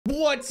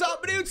What's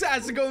up, dudes?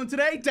 How's it going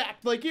today?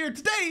 dakblake here.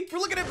 Today, we're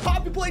looking at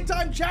Poppy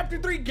Playtime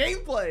Chapter 3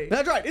 gameplay.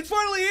 That's right, it's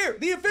finally here.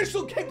 The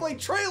official gameplay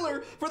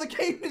trailer for the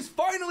game is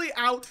finally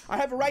out. I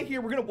have it right here.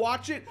 We're gonna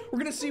watch it. We're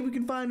gonna see if we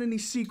can find any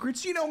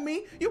secrets. You know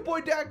me, your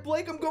boy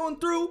dakblake. I'm going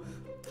through,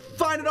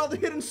 finding all the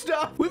hidden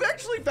stuff. We've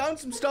actually found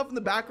some stuff in the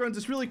backgrounds.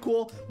 It's really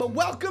cool. But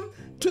welcome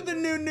to the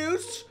new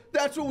news.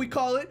 That's what we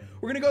call it.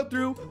 We're gonna go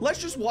through. Let's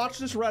just watch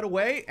this right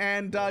away,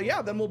 and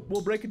yeah, then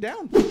we'll break it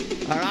down.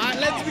 All right,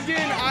 let's begin.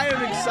 I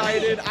am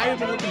excited. I have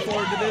been looking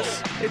forward to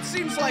this. It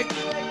seems like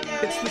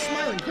it's the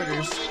smiling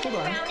critters. Hold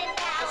on.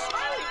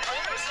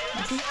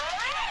 Okay.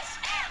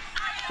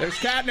 There's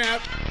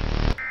Catnap.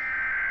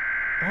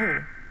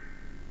 Oh,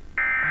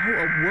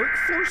 a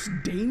workforce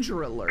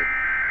danger alert.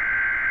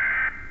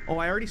 Oh,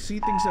 I already see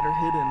things that are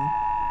hidden.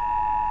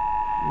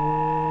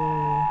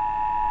 Whoa.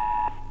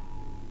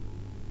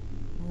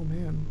 Oh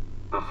man.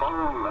 The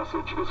following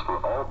message is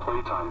for all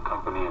Playtime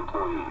Company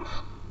employees.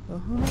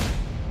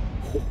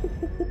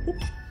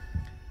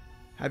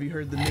 Have you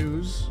heard the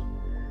news?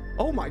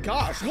 Oh my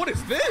gosh, what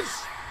is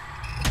this?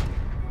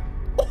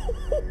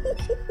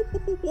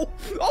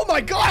 Oh my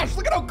gosh,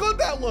 look at how good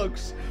that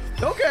looks.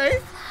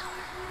 Okay.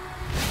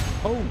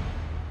 Oh,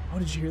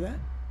 did you hear that?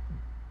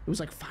 It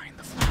was like, find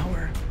the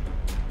flower.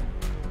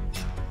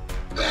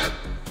 That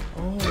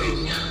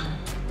thing,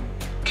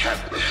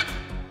 Catnap.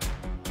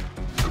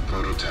 The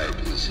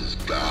prototype is his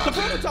god. The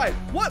prototype?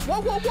 What? Whoa.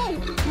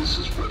 And this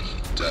is what he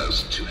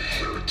does to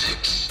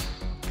heretics.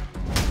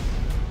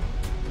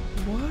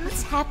 What?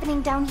 What's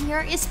happening down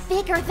here is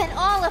bigger than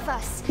all of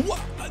us.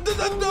 What? The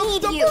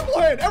you.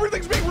 purple head.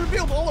 Everything's being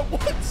revealed all at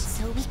once.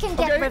 So we can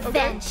get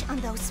revenge on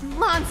those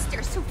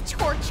monsters who've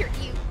tortured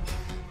you.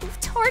 Who've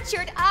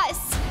tortured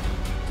us.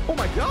 Oh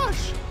my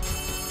gosh.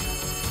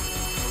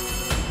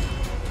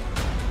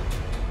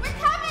 We're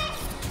coming!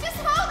 Just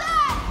hold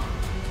on!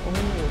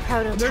 Oh,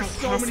 Prototype there's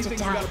so has many to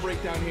things we die. gotta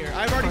break down here.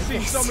 I've already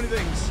seen so many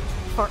things.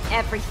 For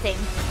everything.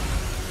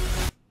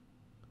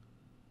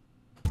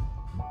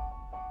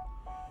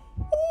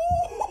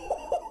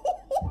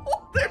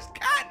 There's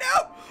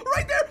Catnap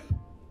right there.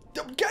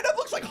 Catnap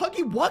looks like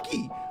Huggy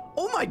Wuggy.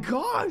 Oh my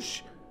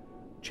gosh.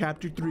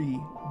 Chapter 3,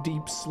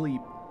 Deep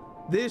Sleep.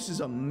 This is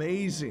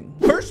amazing.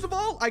 First of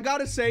all, I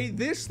gotta say,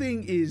 this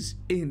thing is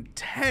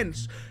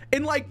intense.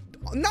 In like,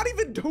 not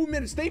even 2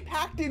 minutes, they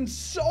packed in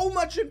so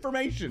much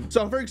information.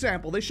 So for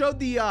example, they showed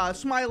the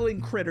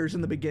smiling critters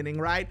in the beginning,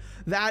 right?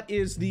 That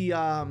is the,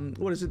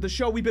 what is it? The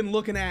show we've been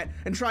looking at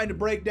and trying to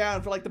break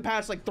down for like the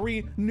past like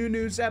 3 new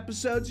news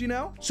episodes, you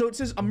know? So it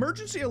says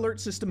emergency alert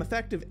system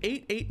effective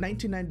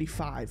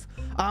 8/8/1995.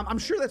 I'm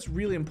sure that's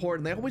really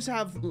important. They always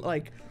have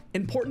like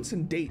importance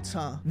in dates,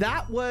 huh?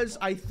 That was,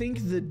 I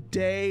think, the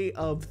day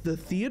of the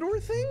Theodore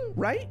thing,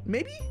 right?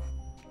 Maybe?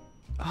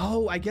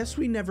 Oh, I guess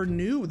we never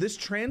knew. This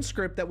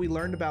transcript that we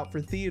learned about for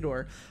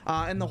Theodore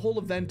and the whole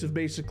event of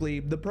basically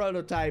the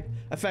prototype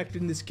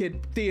affecting this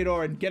kid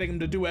Theodore and getting him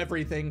to do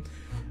everything.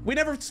 We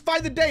never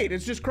find the date,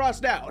 it's just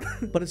crossed out.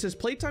 But it says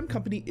Playtime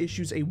Company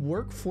issues a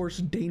workforce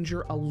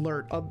danger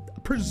alert,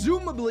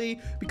 presumably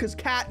because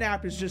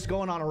Catnap is just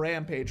going on a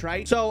rampage,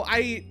 right? So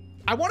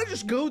I want to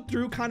just go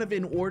through kind of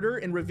in order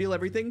and reveal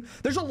everything.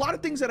 There's a lot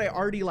of things that I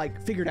already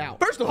like figured out.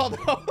 First of all,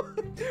 though,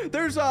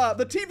 there's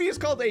the TV is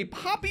called a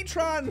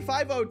Poppytron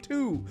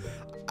 502.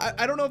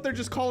 I don't know if they're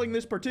just calling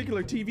this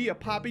particular TV a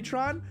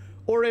Poppytron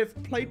or if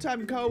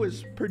Playtime Co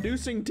is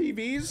producing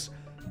TVs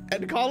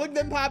and calling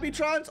them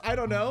Poppytrons. I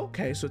don't know.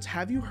 Okay, so it's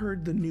have you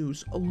heard the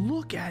news?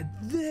 Look at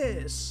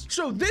this.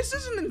 So this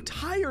is an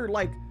entire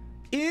like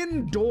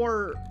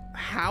indoor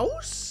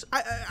house.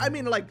 I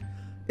mean, like,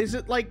 is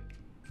it like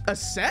a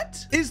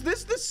set? Is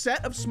this the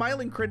set of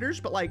smiling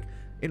critters, but like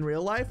in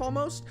real life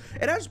almost?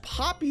 It has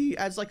Poppy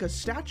as like a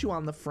statue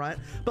on the front,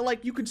 but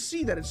like you could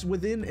see that it's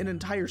within an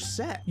entire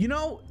set. You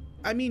know,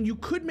 I mean, you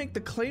could make the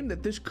claim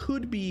that this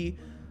could be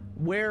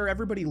where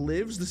everybody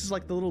lives. This is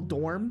like the little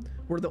dorm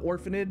where the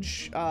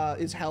orphanage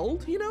is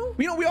held, you know?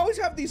 We always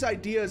have these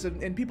ideas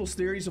and people's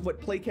theories of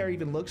what Playcare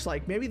even looks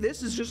like. Maybe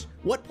this is just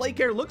what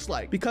Playcare looks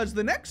like, because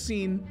the next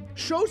scene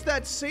shows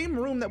that same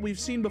room that we've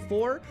seen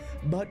before,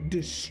 but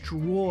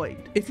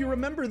destroyed. If you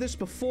remember this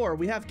before,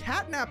 we have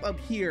Catnap up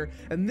here,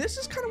 and this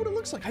is kind of what it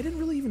looks like. I didn't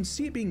really even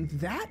see it being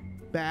that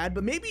bad,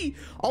 but maybe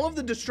all of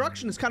the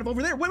destruction is kind of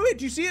over there. Wait,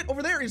 do you see it?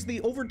 Over there is the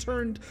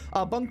overturned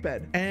bunk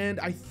bed. And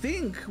I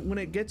think when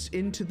it gets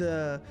into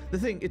the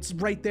thing, it's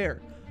right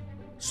there.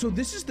 So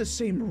this is the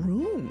same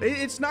room.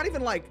 It's not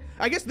even like,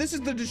 I guess this is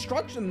the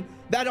destruction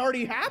that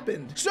already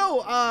happened.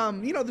 So,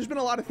 you know, there's been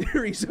a lot of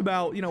theories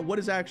about, you know, what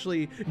is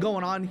actually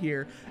going on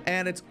here.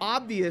 And it's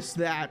obvious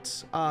that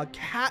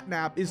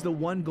Catnap is the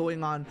one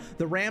going on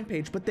the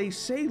rampage, but they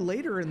say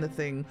later in the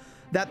thing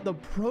that the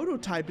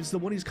prototype is the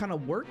one he's kind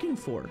of working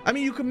for. I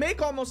mean, you can make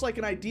almost like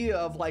an idea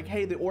of like,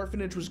 hey, the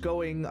orphanage was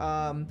going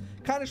kind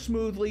of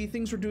smoothly.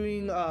 Things were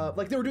doing,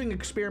 like they were doing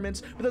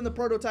experiments, but then the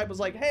prototype was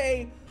like,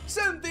 hey,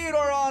 send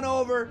Theodore on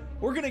over.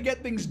 We're gonna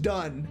get things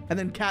done. And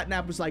then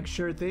Catnap was like,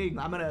 sure thing.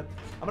 I'm gonna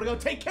go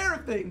take care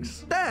of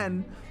things.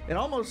 Then it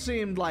almost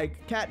seemed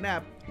like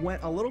Catnap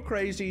went a little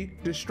crazy,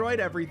 destroyed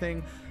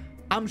everything.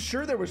 I'm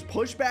sure there was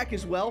pushback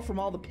as well from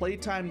all the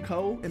Playtime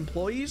Co.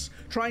 employees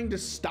trying to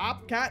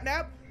stop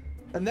Catnap.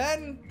 And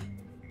then,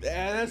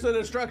 that's the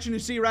destruction you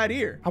see right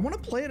here. I want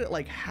to play it at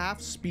like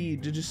half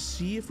speed to just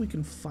see if we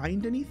can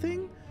find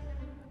anything.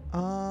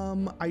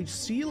 I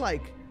see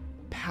like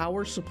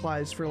power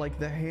supplies for like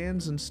the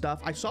hands and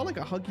stuff. I saw like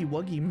a Huggy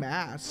Wuggy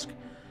mask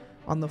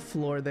on the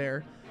floor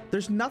there.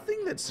 There's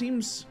nothing that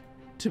seems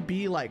to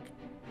be like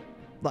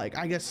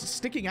I guess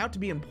sticking out to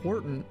be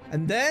important.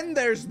 And then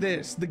there's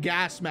this, the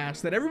gas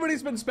mask that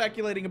everybody's been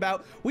speculating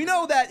about. We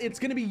know that it's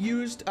going to be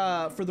used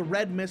for the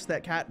red mist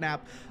that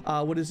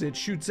Catnap,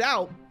 shoots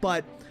out,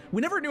 but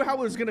we never knew how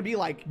it was going to be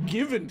like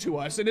given to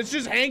us, and it's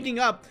just hanging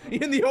up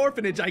in the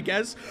orphanage, I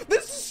guess.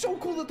 This is so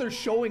cool that they're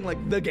showing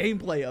like the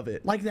gameplay of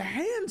it. Like the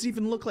hands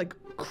even look like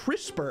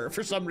crisper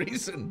for some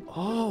reason.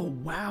 Oh,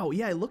 wow.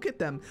 Yeah, look at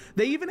them.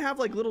 They even have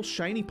like little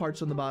shiny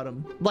parts on the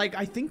bottom. Like,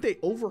 I think they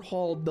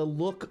overhauled the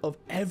look of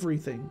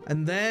everything.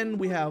 And then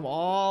we have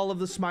all of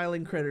the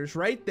smiling critters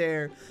right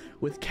there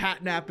with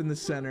Catnap in the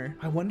center.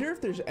 I wonder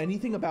if there's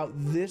anything about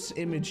this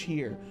image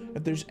here,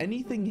 if there's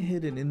anything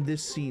hidden in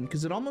this scene,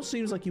 because it almost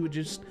seems like you would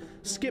just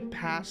skip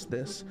past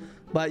this,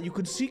 but you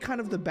could see kind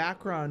of the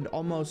background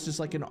almost just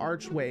like an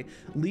archway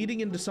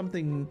leading into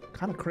something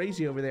kind of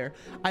crazy over there.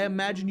 I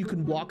imagine you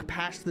can walk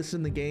past this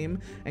in the game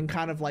and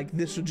kind of like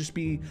this would just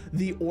be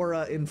the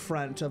aura in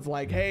front of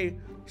like, hey,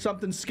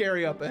 something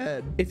scary up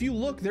ahead. If you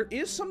look, there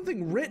is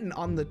something written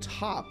on the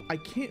top. I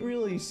can't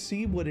really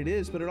see what it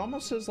is, but it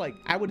almost says like,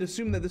 I would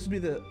assume that this would be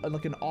the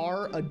like an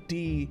R, a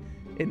D,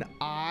 an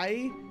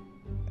I,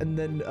 and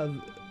then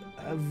a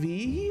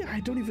V? I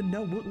don't even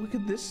know. What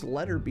could this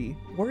letter be?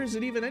 Or is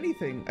it even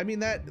anything? I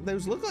mean,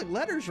 those look like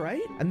letters,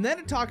 right? And then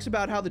it talks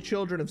about how the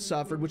children have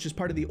suffered, which is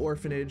part of the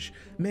orphanage.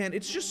 Man,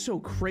 it's just so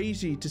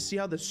crazy to see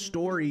how the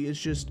story is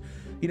just,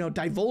 you know,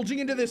 divulging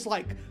into this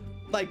like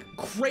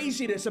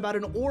craziness about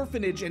an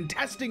orphanage and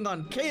testing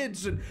on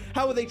kids and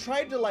how they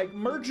tried to like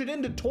merge it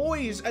into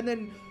toys and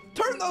then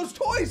turn those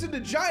toys into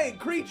giant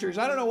creatures.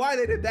 I don't know why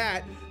they did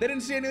that. They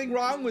didn't see anything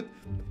wrong with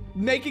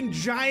making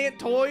giant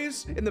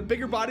toys in the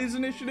Bigger Bodies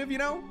initiative, you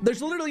know?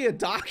 There's literally a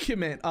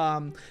document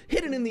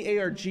hidden in the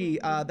ARG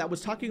that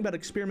was talking about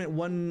experiment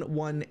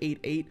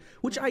 1188,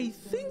 which I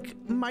think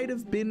might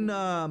have been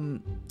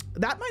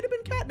that might have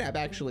been Catnap,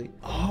 actually.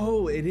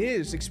 Oh, it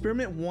is.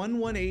 Experiment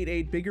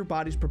 1188, Bigger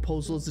Bodies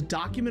proposal, is a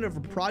document of a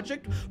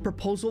project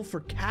proposal for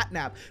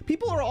Catnap.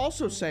 People are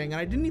also saying, and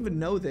I didn't even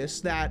know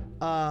this, that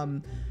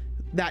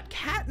that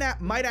Catnap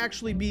might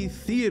actually be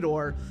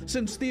Theodore,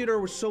 since Theodore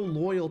was so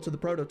loyal to the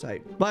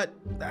prototype. But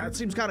that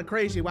seems kind of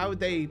crazy. Why would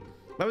they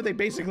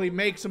basically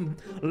make some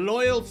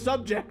loyal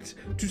subject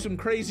to some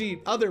crazy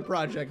other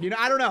project? You know,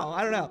 I don't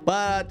know.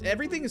 But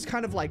everything is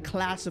kind of like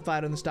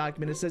classified in this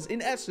document. It says,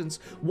 in essence,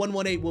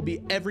 118 will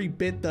be every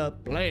bit the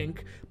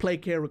blank play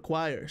care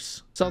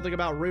requires. Something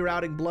about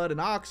rerouting blood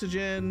and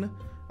oxygen,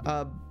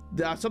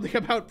 something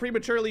about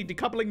prematurely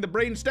decoupling the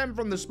brain stem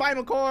from the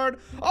spinal cord,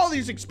 all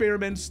these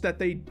experiments that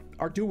they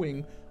are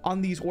doing on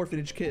these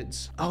orphanage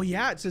kids. Oh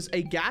yeah, it says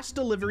a gas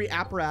delivery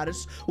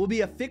apparatus will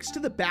be affixed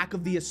to the back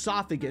of the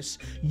esophagus.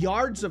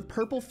 Yards of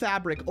purple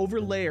fabric over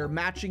layer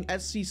matching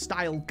SC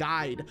style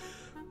guide.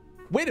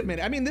 Wait a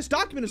minute, I mean, this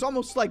document is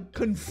almost like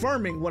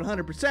confirming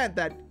 100%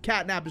 that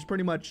Catnap is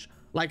pretty much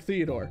like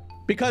Theodore,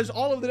 because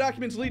all of the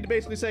documents lead to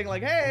basically saying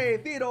like, hey,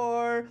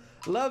 Theodore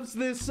loves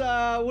this,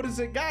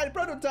 guide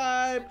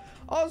prototype.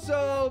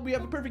 Also, we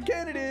have a perfect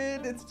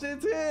candidate. It's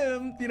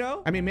him, you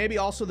know? I mean, maybe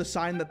also the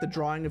sign that the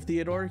drawing of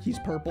Theodore, he's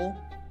purple.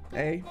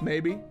 Hey,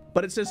 maybe.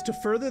 But it says, to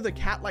further the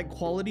cat-like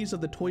qualities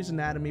of the toy's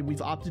anatomy,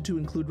 we've opted to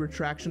include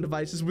retraction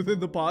devices within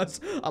the paws,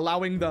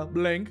 allowing the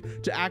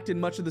blank to act in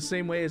much of the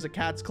same way as a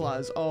cat's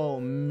claws. Oh,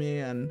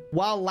 man.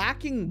 While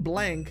lacking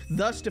blank,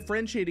 thus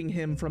differentiating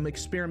him from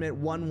experiment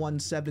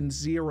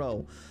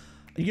 1170.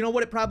 You know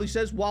what it probably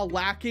says? While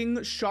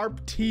lacking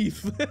sharp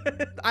teeth.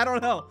 I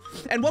don't know.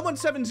 And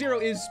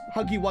 1170 is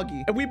Huggy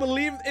Wuggy. And we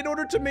believe in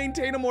order to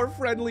maintain a more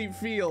friendly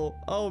feel.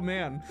 Oh,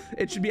 man.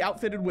 It should be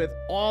outfitted with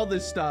all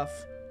this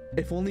stuff,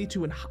 if only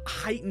to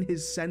heighten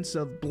his sense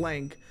of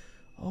blank.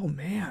 Oh,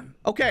 man.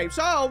 Okay,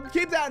 so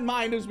keep that in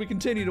mind as we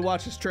continue to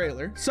watch this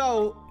trailer.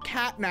 So,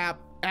 Catnap,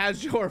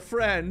 as your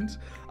friend,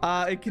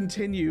 it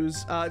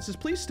continues. It says,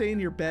 please stay in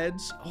your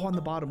beds. Oh, on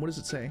the bottom, what does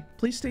it say?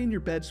 Please stay in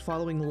your beds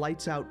following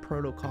lights out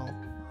protocol.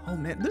 Oh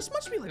man, this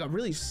must be like a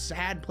really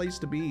sad place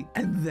to be.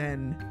 And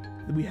then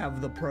we have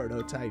the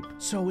prototype.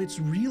 So it's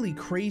really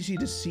crazy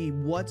to see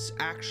what's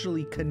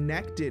actually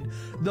connected.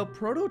 The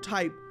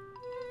prototype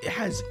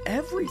has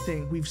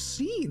everything we've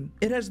seen.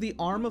 It has the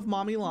arm of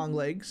Mommy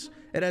Longlegs.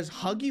 It has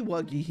Huggy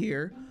Wuggy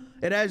here.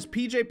 It has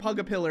PJ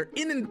Pugapillar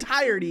in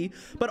entirety,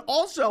 but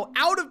also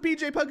out of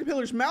PJ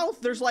Pugapillar's mouth,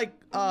 there's like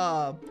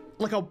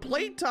like a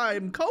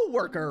playtime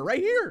co-worker right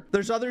here.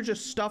 There's other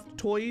just stuffed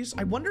toys.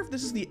 I wonder if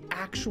this is the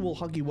actual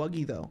Huggy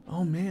Wuggy though.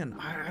 Oh man,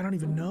 I don't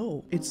even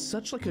know. It's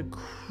such like a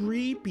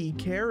creepy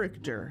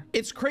character.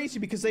 It's crazy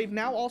because they've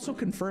now also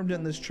confirmed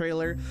in this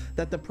trailer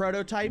that the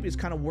prototype is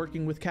kind of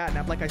working with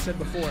Catnap, like I said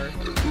before.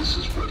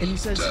 And he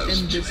says,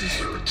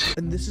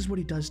 and this is what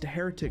he does to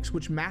heretics,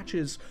 which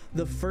matches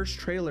the first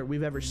trailer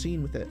we've ever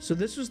seen with it. So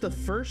this was the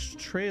first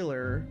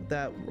trailer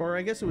that, or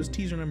I guess it was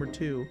teaser number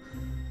 2.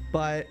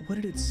 But what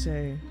did it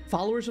say?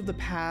 Followers of the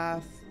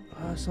path,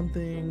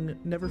 something,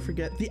 never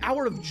forget. The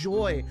hour of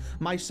joy,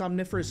 my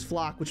somniferous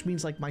flock, which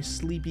means like my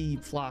sleepy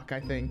flock,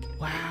 I think.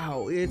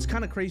 Wow, it's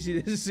kind of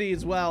crazy to see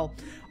as well.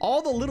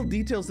 All the little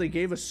details they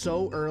gave us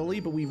so early,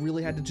 but we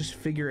really had to just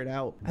figure it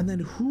out. And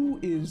then who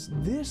is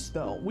this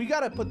though? We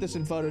gotta put this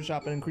in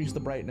Photoshop and increase the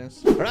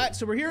brightness. All right,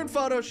 so we're here in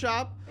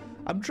Photoshop.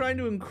 I'm trying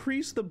to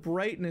increase the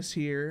brightness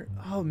here.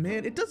 Oh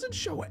man, it doesn't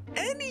show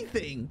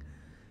anything.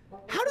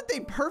 How did they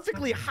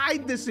perfectly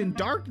hide this in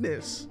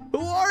darkness? Who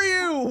are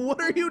you?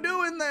 What are you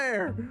doing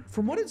there?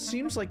 From what it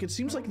seems like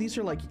these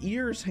are like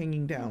ears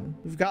hanging down.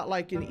 We've got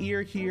like an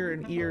ear here,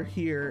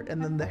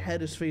 and then the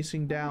head is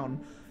facing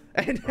down.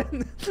 And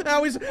I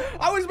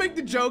always make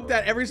the joke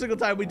that every single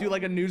time we do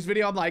like a news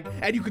video, I'm like,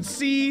 and you can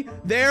see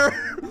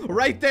there,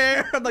 right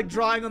there, I'm like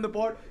drawing on the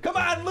board. Come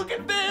on, look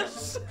at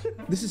this.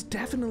 This is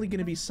definitely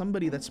gonna be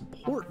somebody that's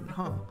important,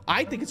 huh?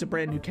 I think it's a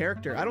brand new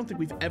character. I don't think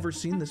we've ever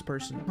seen this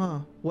person, huh?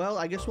 Well,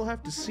 I guess we'll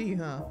have to see,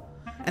 huh?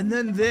 And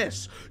then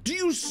this, do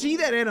you see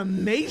that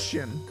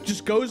animation?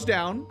 Just goes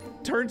down,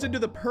 turns into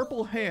the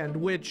purple hand,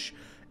 which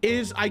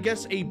is, I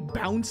guess, a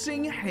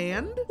bouncing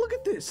hand? Look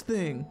at this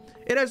thing.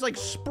 It has like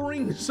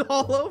springs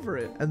all over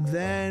it. And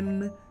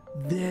then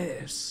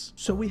this.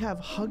 So we have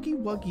Huggy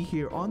Wuggy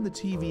here on the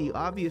TV,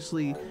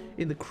 obviously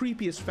in the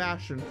creepiest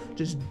fashion,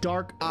 just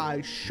dark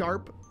eyes,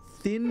 sharp,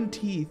 thin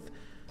teeth.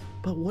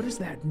 But what does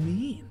that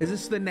mean? Is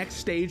this the next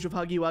stage of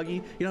Huggy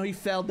Wuggy? You know, he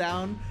fell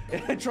down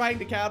trying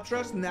to capture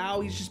us.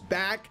 Now he's just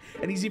back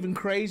and he's even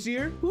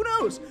crazier. Who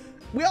knows?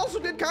 We also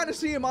did kind of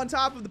see him on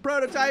top of the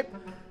prototype.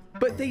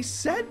 But they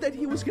said that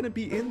he was gonna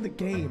be in the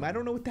game. I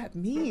don't know what that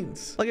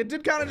means. Like, it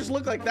did kind of just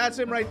look like that's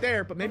him right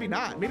there, but maybe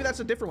not. Maybe that's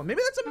a different one.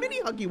 Maybe that's a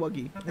mini Huggy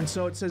Wuggy. And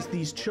so it says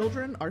these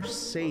children are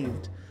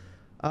saved.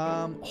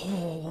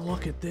 Oh,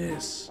 look at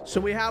this.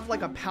 So we have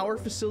like a power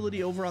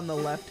facility over on the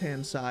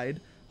left-hand side.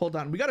 Hold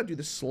on, we gotta do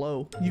this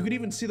slow. You could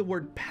even see the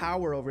word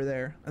power over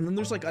there. And then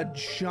there's like a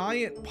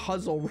giant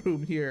puzzle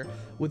room here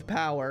with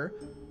power.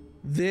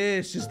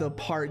 This is the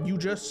part you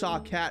just saw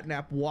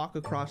Catnap walk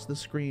across the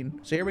screen.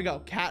 So here we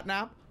go,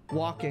 Catnap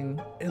walking.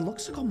 It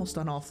looks like almost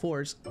on all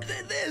fours.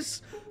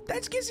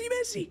 That's Kissy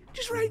Missy,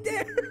 just right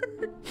there.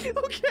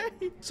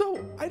 Okay,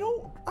 so I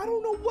don't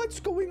know what's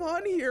going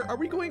on here. Are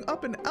we going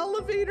up an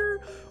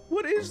elevator?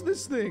 What is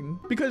this thing?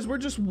 Because we're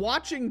just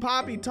watching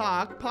Poppy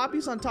talk.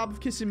 Poppy's on top of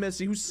Kissy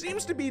Missy, who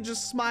seems to be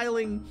just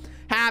smiling,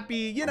 happy,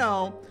 you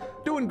know,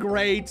 doing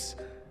great.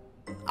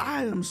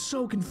 I am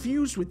so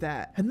confused with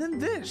that. And then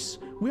this,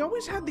 we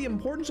always had the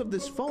importance of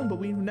this phone, but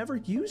we've never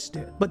used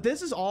it. But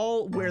this is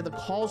all where the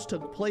calls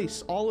took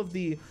place, all of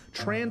the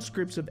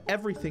transcripts of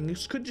everything.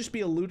 This could just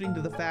be alluding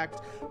to the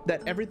fact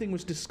that everything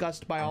was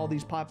discussed by all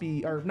these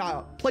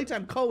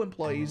Playtime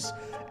co-employees,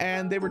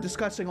 and they were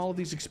discussing all of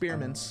these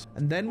experiments.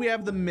 And then we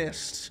have the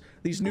mist,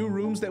 these new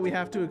rooms that we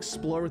have to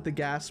explore with the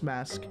gas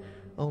mask.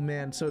 Oh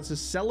man, so it says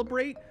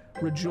celebrate,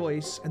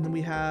 rejoice, and then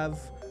we have,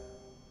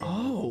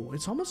 oh,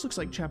 it almost looks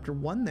like chapter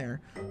 1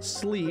 there.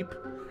 Sleep.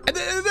 And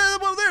then,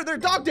 well, they're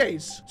dog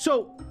days.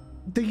 So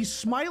these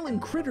smiling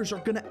critters are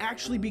gonna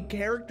actually be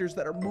characters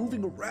that are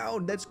moving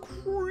around. That's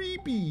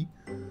creepy.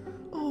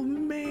 Oh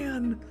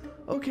man.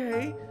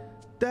 Okay.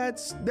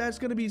 That's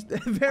gonna be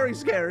very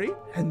scary.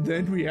 And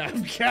then we have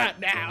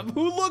Catnap,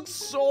 who looks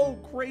so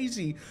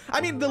crazy.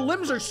 I mean, the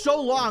limbs are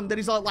so long that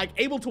he's like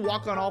able to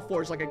walk on all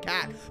fours like a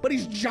cat, but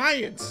he's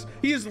giant.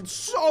 He is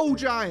so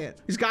giant.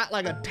 He's got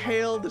like a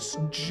tail, this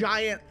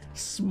giant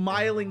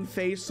smiling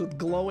face with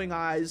glowing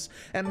eyes.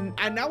 And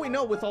now we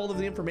know, with all of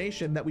the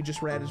information that we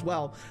just read as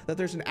well, that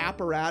there's an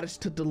apparatus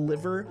to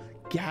deliver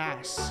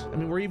gas. I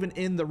mean, we're even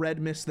in the red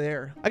mist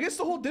there. I guess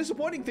the whole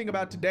disappointing thing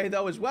about today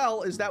though as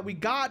well is that we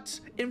got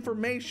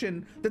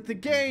information that the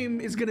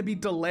game is gonna be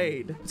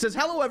delayed. It says,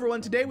 hello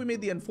everyone, today we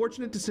made the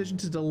unfortunate decision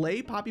to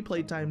delay Poppy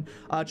Playtime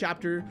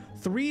Chapter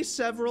 3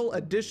 several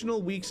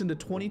additional weeks into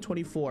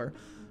 2024.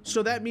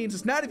 So that means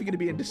it's not even going to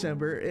be in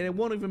December, and it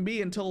won't even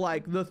be until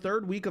like the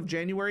 3rd week of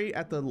January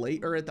at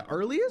the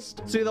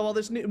earliest. So while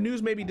this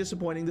news may be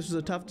disappointing, this was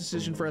a tough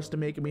decision for us to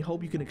make, and we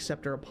hope you can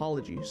accept our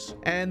apologies.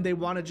 And they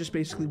want to just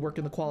basically work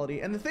in the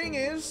quality. And the thing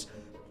is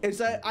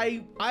that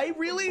I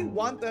really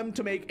want them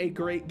to make a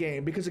great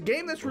game, because a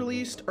game that's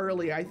released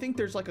early, I think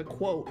there's like a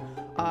quote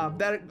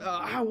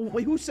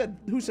wait, who said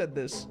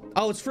this?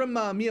 Oh, it's from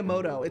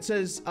Miyamoto. It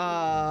says,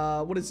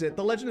 what is it?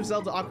 The Legend of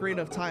Zelda: Ocarina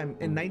of Time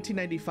in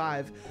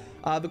 1995.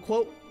 The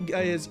quote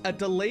is, "A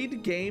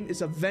delayed game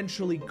is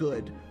eventually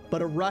good,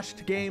 but a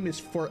rushed game is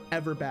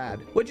forever bad."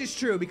 Which is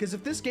true, because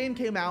if this game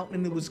came out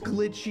and it was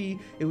glitchy,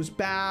 it was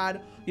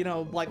bad, you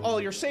know, like, oh,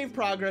 your save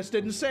progress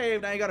didn't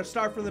save, now you gotta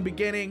start from the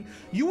beginning,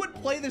 you would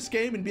play this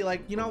game and be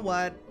like, you know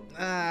what?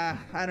 I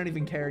don't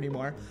even care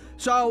anymore.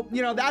 So,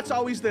 you know, that's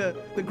always the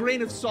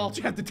grain of salt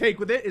you have to take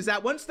with it, is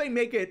that once they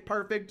make it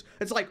perfect,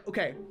 it's like,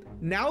 okay,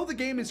 now the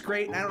game is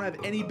great and I don't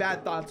have any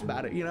bad thoughts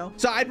about it, you know?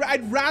 So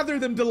I'd rather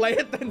them delay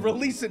it than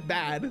release it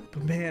bad.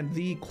 But man,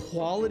 the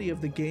quality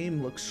of the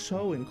game looks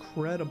so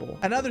incredible.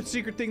 Another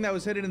secret thing that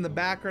was hidden in the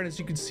background, as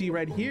you can see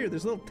right here,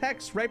 there's a little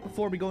text right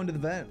before we go into the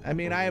vent. I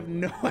mean, I have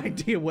no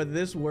idea what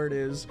this word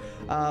is,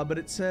 but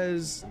it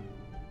says,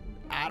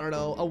 I don't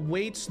know,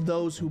 awaits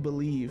those who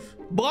believe.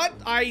 But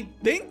I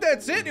think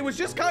that's it. It was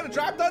just kind of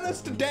dropped on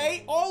us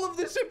today. All of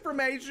this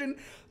information,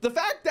 the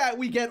fact that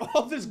we get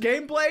all this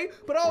gameplay,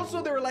 but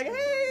also they were like,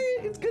 hey,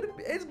 it's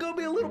gonna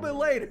be a little bit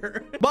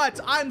later.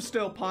 But I'm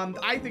still pumped.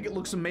 I think it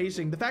looks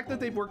amazing. The fact that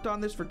they've worked on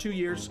this for 2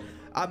 years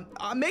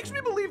makes me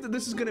believe that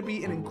this is gonna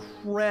be an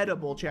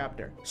incredible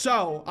chapter.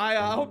 So I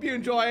hope you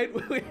enjoyed.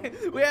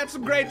 We had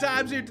some great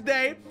times here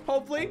today.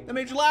 Hopefully I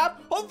made you laugh.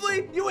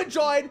 Hopefully you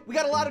enjoyed. We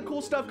got a lot of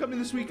cool stuff coming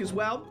this week as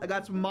well. I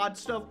got some mod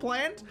stuff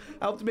planned.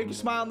 I hope to make you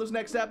smile in those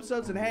next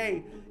episodes. And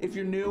hey, if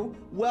you're new,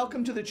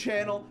 welcome to the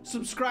channel.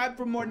 Subscribe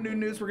for more new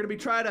news. We're gonna be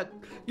trying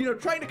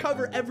to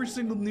cover every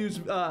single news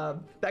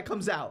that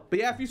comes out. But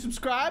yeah, if you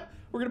subscribe,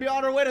 we're gonna be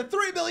on our way to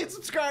 3 million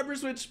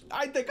subscribers, which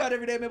I thank God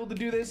every day I'm able to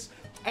do this.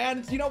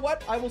 And you know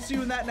what? I will see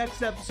you in that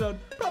next episode.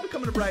 Probably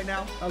coming up right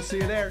now. I'll see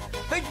you there.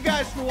 Thank you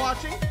guys for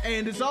watching.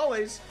 And as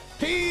always,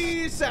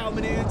 peace out,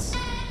 my dudes.